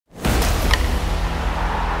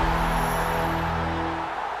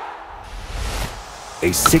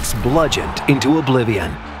a 6 bludgeoned into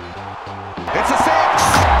oblivion. It's a 6!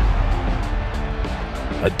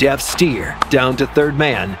 A deft steer down to third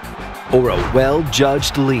man, or a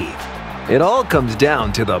well-judged leave. It all comes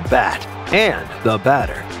down to the bat and the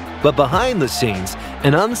batter. But behind the scenes,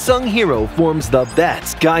 an unsung hero forms the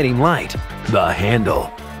bat's guiding light, the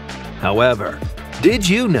handle. However, did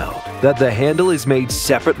you know that the handle is made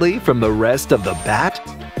separately from the rest of the bat?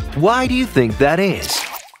 Why do you think that is?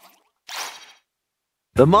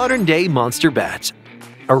 The modern-day monster bats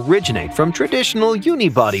originate from traditional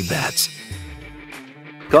unibody bats,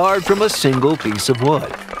 carved from a single piece of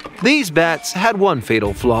wood. These bats had one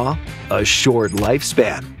fatal flaw: a short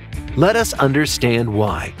lifespan. Let us understand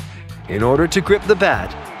why. In order to grip the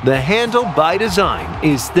bat, the handle by design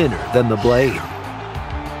is thinner than the blade.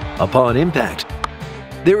 Upon impact,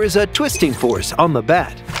 there is a twisting force on the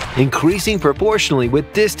bat, increasing proportionally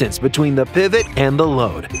with distance between the pivot and the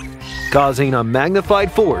load, causing a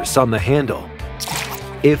magnified force on the handle.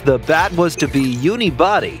 If the bat was to be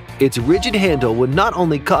unibody, its rigid handle would not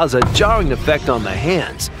only cause a jarring effect on the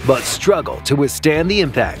hands, but struggle to withstand the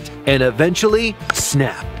impact and eventually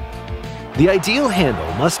snap. The ideal handle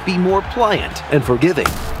must be more pliant and forgiving,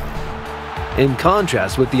 in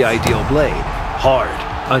contrast with the ideal blade, hard,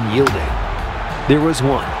 unyielding. There was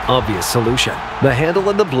one obvious solution. The handle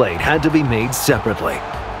and the blade had to be made separately.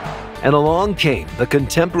 And along came the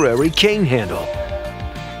contemporary cane handle.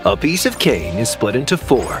 A piece of cane is split into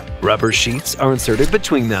 4, rubber sheets are inserted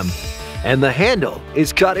between them, and the handle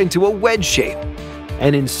is cut into a wedge shape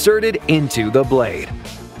and inserted into the blade.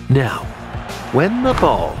 Now, when the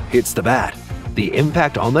ball hits the bat, the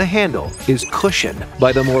impact on the handle is cushioned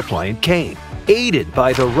by the more pliant cane, aided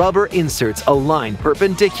by the rubber inserts aligned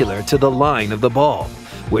perpendicular to the line of the ball,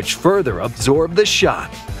 which further absorb the shot,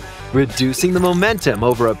 reducing the momentum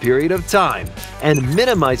over a period of time and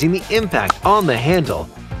minimizing the impact on the handle.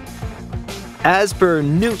 As per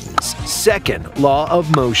Newton's second law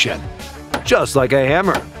of motion, just like a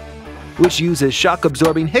hammer, which uses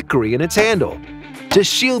shock-absorbing hickory in its handle to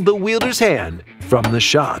shield the wielder's hand from the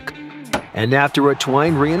shock. And after a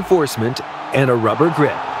twine reinforcement and a rubber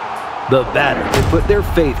grip, the batter can put their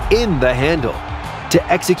faith in the handle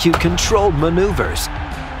to execute controlled maneuvers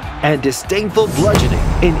and disdainful bludgeoning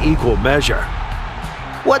in equal measure.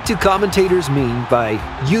 What do commentators mean by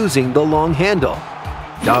using the long handle?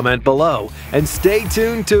 Comment below and stay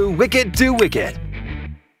tuned to Wicket to Wicket.